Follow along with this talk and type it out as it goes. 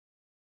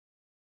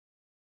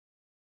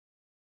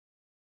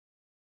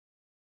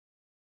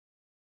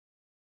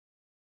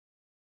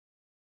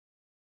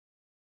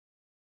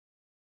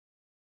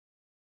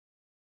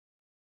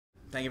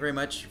Thank you very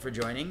much for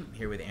joining. I'm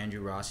here with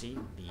Andrew Rossi,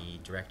 the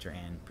director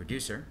and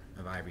producer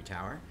of Ivory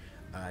Tower,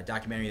 a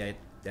documentary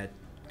that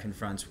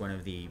confronts one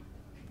of the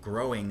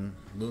growing,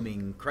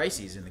 looming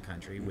crises in the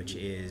country, which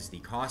is the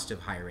cost of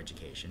higher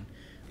education.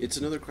 It's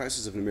another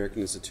crisis of an American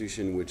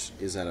institution which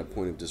is at a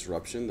point of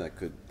disruption that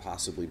could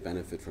possibly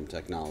benefit from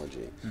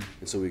technology.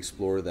 And so we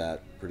explore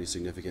that pretty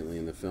significantly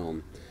in the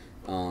film.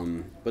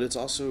 But it's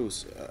also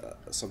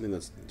something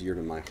that's dear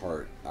to my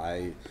heart.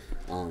 I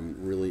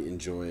really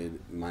enjoyed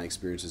my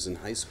experiences in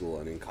high school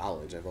and in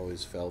college. I've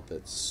always felt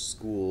that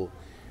school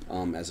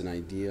as an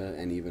idea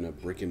and even a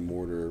brick and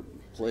mortar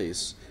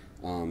place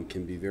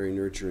can be very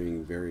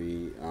nurturing,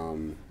 very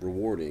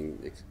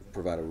rewarding,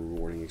 provide a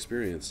rewarding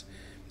experience.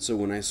 So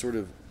when I sort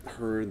of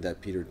heard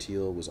that Peter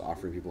Thiel was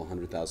offering people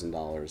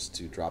 $100,000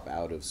 to drop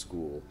out of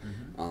school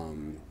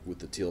with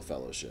the Thiel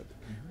Fellowship,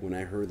 when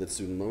I heard that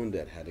student loan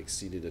debt had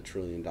exceeded $1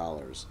 trillion,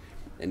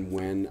 and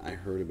when I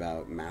heard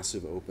about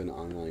massive open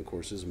online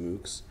courses,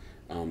 MOOCs,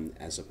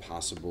 as a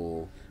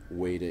possible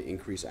way to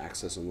increase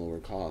access and lower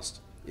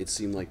cost, it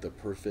seemed like the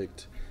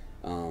perfect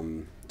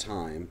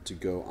time to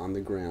go on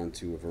the ground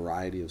to a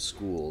variety of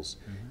schools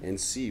and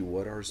see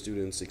what are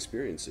students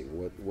experiencing,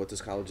 what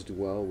does college do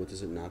well, what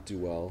does it not do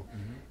well,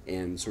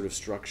 and sort of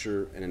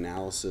structure an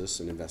analysis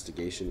and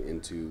investigation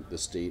into the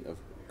state of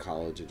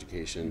college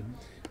education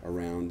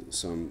around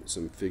some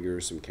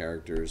figures, some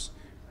characters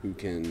who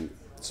can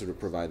sort of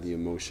provide the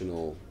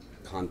emotional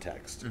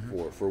context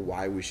for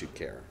why we should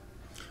care.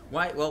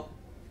 Why? Well,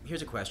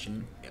 here's a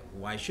question: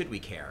 why should we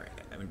care?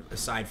 I mean,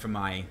 aside from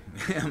my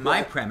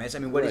my premise, I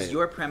mean, what is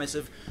your premise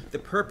of the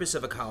purpose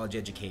of a college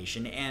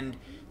education, and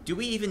do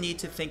we even need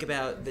to think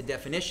about the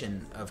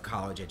definition of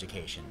college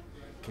education,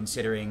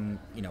 considering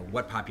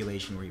what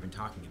population we're even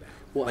talking about?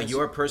 Well, like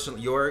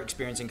your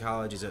experience in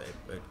college is a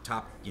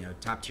top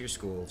tier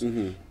school.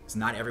 It's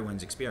not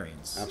everyone's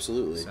experience.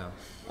 Absolutely. So.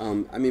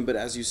 I mean, but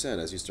as you said,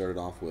 as you started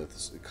off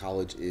with,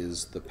 college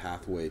is the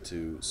pathway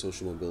to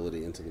social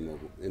mobility into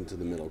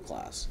the middle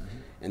class,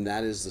 and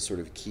that is the sort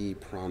of key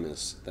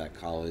promise that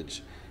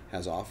college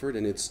has offered,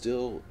 and it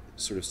still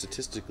sort of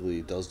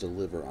statistically does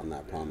deliver on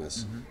that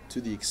promise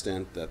to the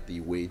extent that the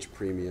wage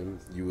premium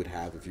you would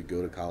have if you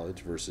go to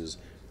college versus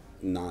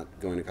not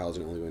going to college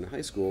and only going to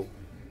high school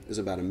is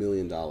about $1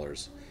 million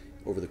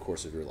over the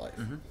course of your life.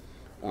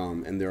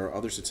 And there are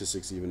other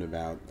statistics even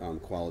about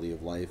quality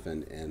of life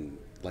and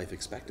life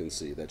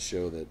expectancy that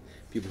show that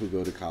people who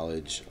go to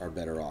college are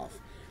better off.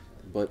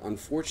 But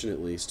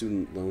unfortunately,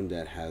 student loan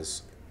debt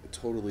has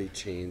totally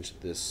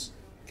changed this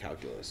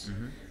calculus.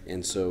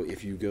 And so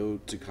if you go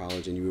to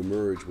college and you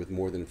emerge with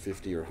more than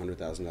 $50,000 or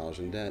 $100,000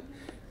 in debt,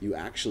 you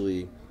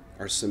actually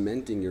are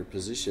cementing your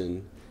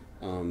position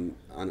on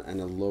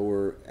a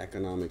lower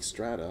economic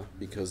strata,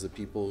 because the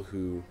people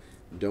who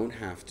don't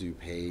have to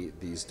pay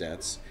these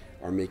debts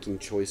are making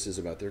choices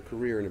about their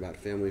career and about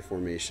family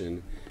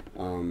formation,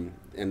 and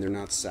they're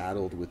not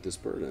saddled with this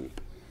burden.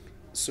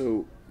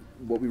 So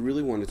what we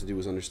really wanted to do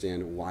was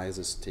understand, why is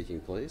this taking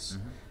place,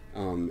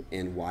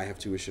 and why have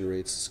tuition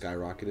rates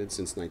skyrocketed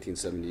since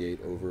 1978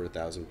 over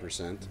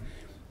 1,000%.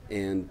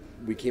 And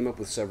we came up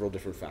with several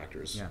different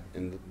factors,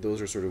 and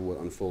those are sort of what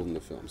unfold in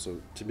the film.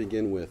 So to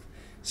begin with,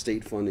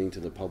 state funding to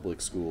the public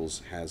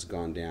schools has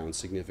gone down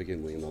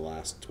significantly in the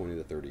last 20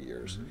 to 30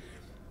 years.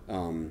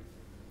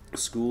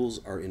 Schools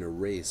are in a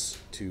race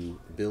to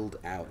build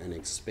out and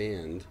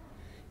expand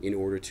in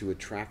order to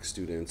attract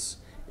students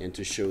and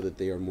to show that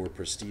they are more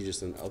prestigious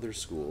than other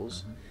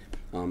schools.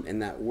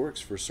 And that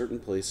works for certain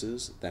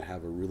places that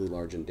have a really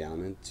large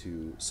endowment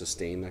to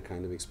sustain that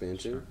kind of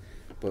expansion.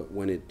 But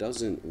when it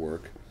doesn't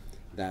work,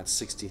 that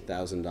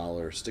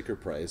 $60,000 sticker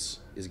price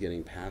is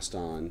getting passed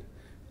on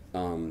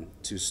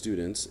to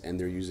students, and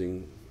they're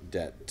using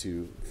debt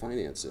to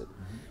finance it.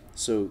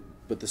 So,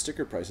 but the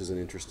sticker price is an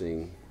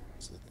interesting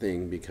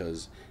thing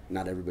because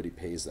not everybody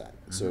pays that.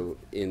 So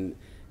in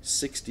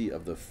 60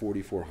 of the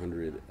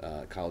 4,400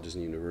 colleges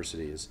and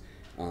universities,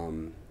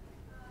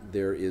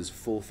 there is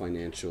full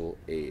financial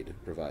aid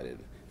provided,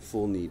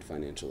 full need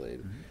financial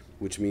aid,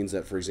 which means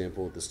that, for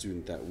example, the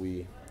student that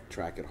we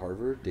track at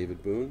Harvard,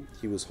 David Boone,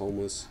 he was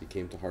homeless, he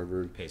came to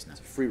Harvard, Pays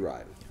nothing. free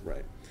ride,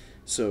 right?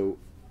 So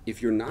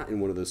if you're not in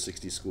one of those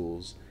 60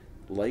 schools,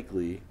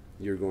 likely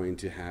you're going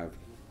to have,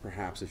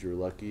 perhaps if you're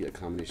lucky, a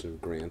combination of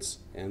grants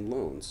and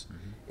loans.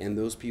 And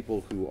those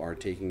people who are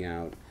taking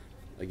out,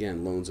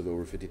 again, loans of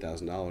over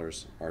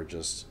 $50,000 are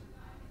just,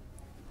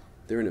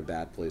 they're in a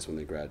bad place when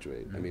they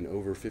graduate. I mean,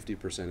 over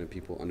 50% of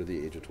people under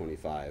the age of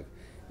 25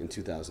 in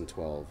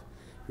 2012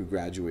 who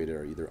graduated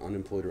are either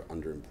unemployed or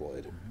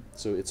underemployed.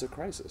 So it's a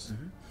crisis.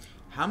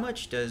 How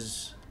much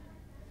does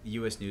the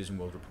U.S. News and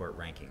World Report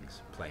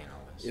rankings play in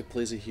all this? It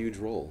plays a huge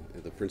role.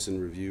 The Princeton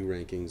Review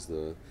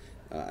rankings,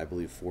 I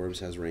believe Forbes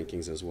has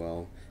rankings as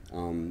well.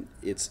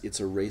 It's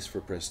a race for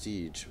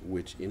prestige,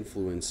 which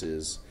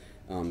influences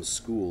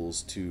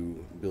schools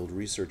to build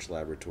research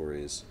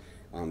laboratories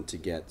to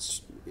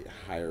get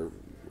higher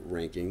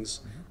rankings.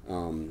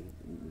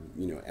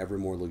 Ever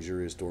more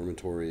luxurious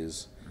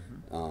dormitories,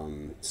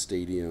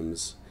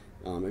 stadiums.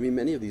 I mean,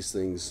 many of these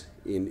things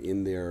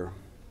in their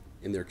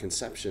in their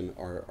conception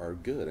are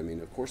good. I mean,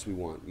 of course we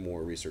want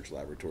more research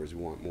laboratories,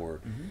 we want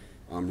more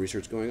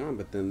research going on,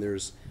 but then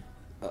there's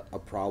a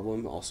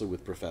problem also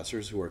with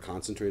professors who are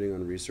concentrating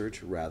on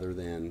research rather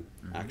than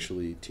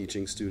actually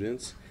teaching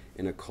students,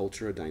 in a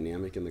culture, a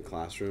dynamic in the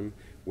classroom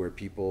where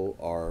people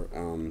are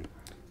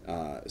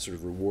sort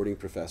of rewarding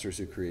professors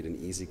who create an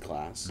easy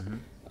class.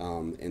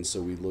 And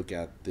so we look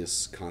at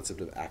this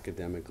concept of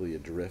academically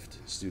adrift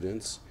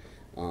students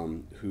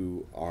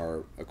who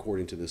are,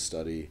 according to this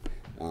study,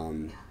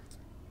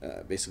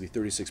 basically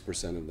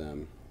 36% of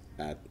them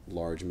at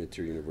large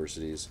mid-tier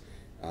universities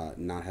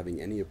not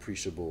having any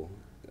appreciable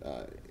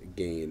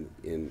gain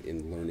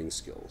in learning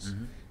skills,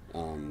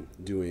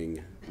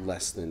 doing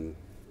less than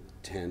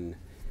 10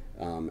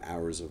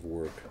 hours of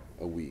work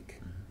a week.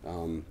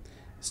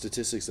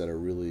 Statistics that are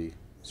really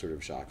sort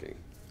of shocking.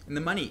 And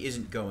the money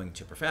isn't going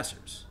to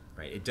professors,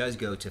 right? It does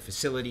go to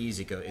facilities.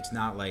 It's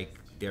not like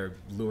they're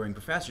luring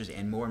professors,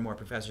 and more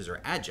professors are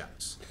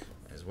adjuncts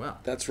as well.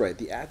 That's right.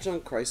 The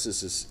adjunct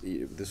crisis is,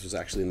 this was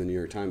actually in the New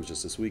York Times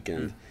just this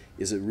weekend,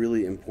 is a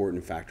really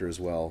important factor as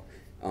well.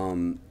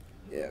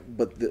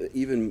 But the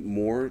even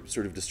more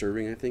sort of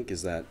disturbing, I think,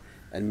 is that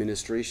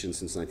administrations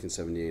since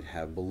 1978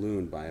 have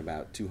ballooned by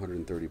about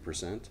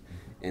 230%,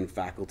 and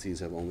faculties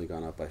have only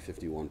gone up by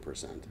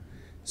 51%.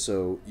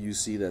 So you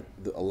see that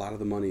a lot of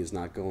the money is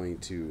not going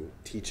to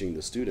teaching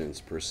the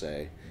students per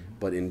se,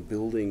 but in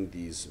building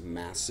these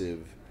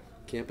massive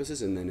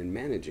campuses and then in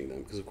managing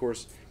them. Because of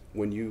course,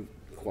 when you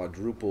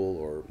quadruple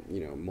or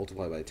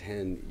multiply by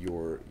 10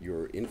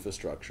 your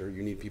infrastructure,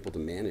 you need people to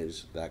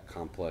manage that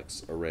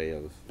complex array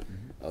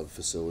of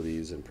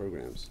facilities and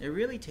programs. It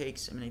really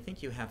takes, I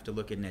think you have to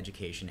look at an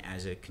education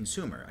as a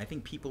consumer. I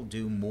think people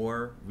do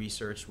more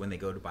research when they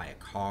go to buy a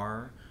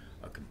car,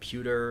 a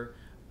computer,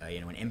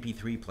 an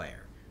MP3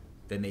 player,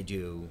 than they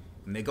do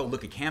when they go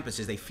look at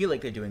campuses. They feel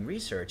like they're doing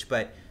research,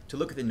 but to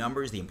look at the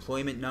numbers, the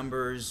employment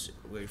numbers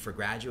for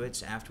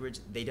graduates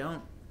afterwards, they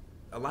don't.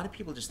 A lot of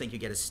people just think you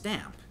get a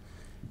stamp.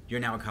 You're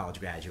now a college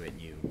graduate,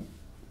 and you've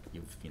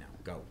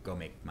go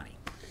make money.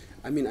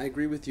 I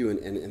agree with you,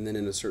 and then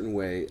in a certain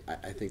way,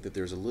 I think that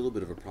there's a little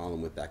bit of a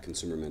problem with that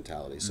consumer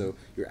mentality. So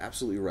you're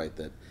absolutely right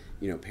that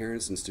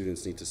parents and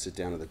students need to sit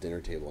down at the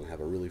dinner table and have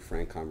a really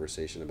frank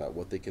conversation about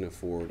what they can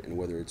afford and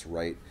whether it's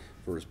right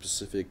for a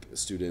specific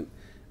student,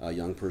 a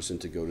young person,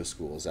 to go to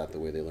school. Is that the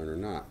way they learn or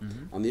not?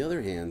 On the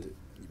other hand,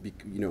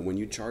 when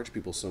you charge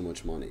people so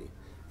much money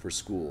for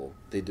school,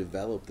 they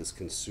develop this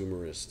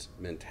consumerist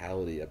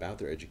mentality about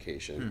their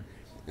education.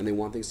 And they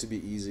want things to be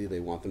easy. They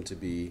want them to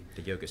be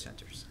the yoga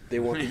centers. They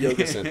want the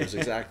yoga centers,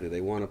 exactly.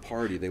 They want a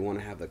party. They want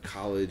to have the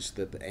college,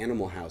 the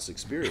Animal House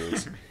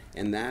experience,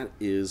 and that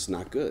is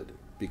not good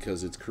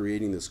because it's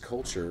creating this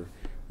culture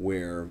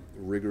where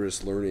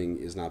rigorous learning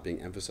is not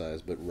being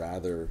emphasized, but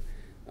rather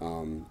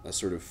a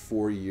sort of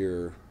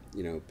 4-year,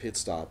 pit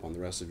stop on the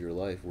rest of your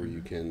life where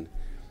you can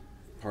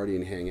party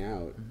and hang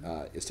out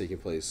is taking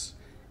place.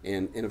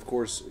 And of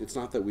course, it's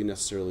not that we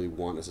necessarily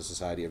want as a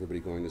society everybody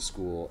going to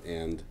school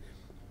and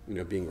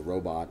being a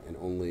robot and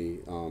only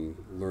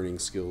learning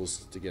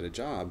skills to get a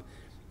job.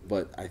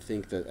 But I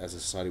think that as a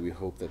society, we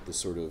hope that the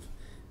sort of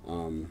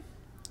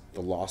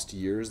the lost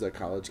years that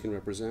college can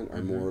represent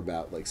are more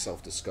about like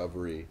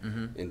self-discovery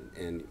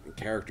and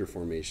character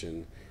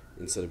formation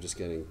instead of just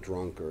getting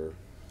drunk or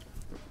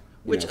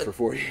for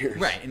 4 years.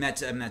 Right, and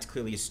that's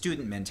clearly a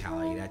student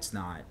mentality. That's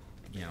not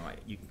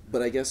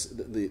But I guess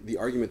the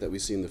argument that we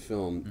see in the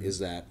film is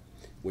that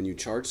when you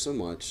charge so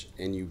much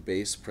and you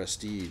base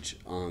prestige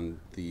on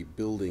the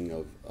building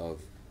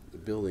of the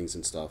buildings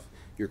and stuff,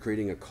 you're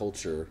creating a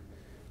culture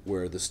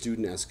where the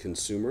student as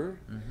consumer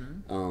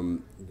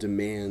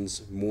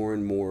demands more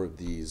and more of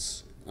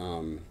these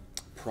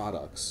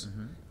products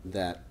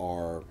that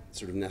are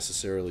sort of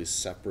necessarily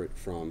separate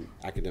from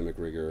academic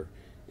rigor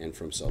and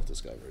from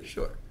self-discovery.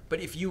 Sure. But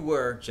if you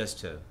were just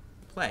to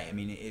play,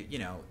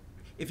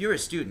 if you're a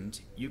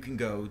student, you can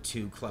go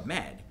to Club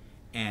Med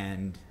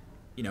and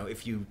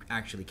if you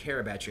actually care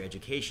about your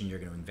education, you're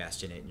going to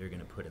invest in it and you're going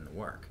to put in the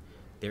work.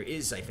 There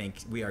is, I think,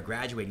 we are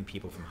graduating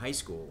people from high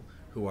school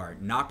who are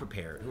not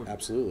prepared.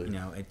 Absolutely.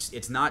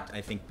 It's not,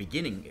 I think,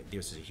 beginning,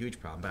 this is a huge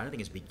problem, but I don't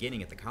think it's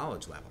beginning at the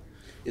college level.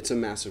 It's a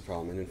massive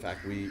problem. And in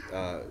fact, we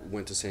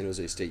went to San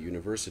Jose State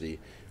University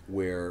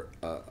where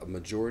a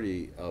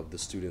majority of the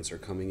students are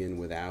coming in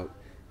without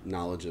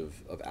knowledge of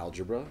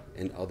algebra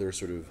and other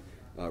sort of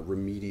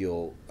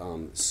remedial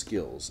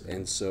skills.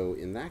 And so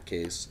in that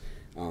case,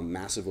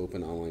 massive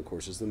open online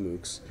courses, the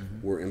MOOCs,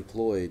 were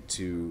employed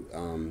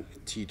to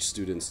teach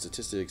students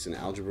statistics and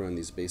algebra and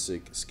these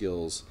basic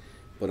skills.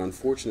 But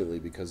unfortunately,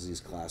 because these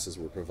classes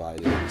were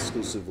provided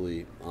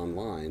exclusively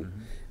online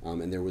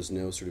and there was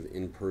no sort of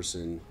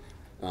in-person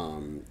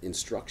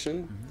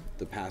instruction,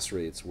 the pass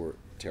rates were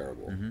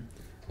terrible.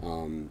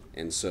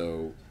 And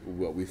so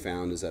what we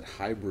found is that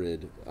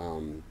hybrid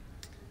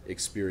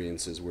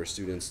experiences where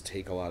students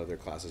take a lot of their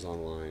classes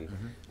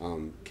online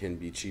can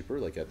be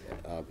cheaper, like at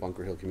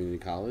Bunker Hill Community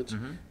College,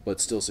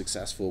 but still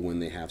successful when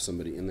they have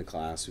somebody in the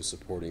class who's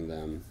supporting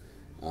them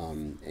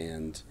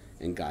and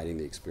guiding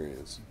the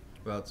experience.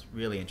 Well, it's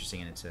really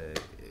interesting, and it's a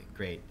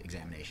great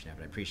examination of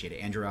it. I appreciate it.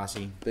 Andrew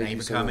Rossi, Thank you you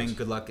for so coming. much.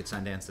 Good luck at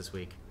Sundance this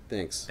week.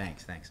 Thanks.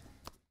 Thanks.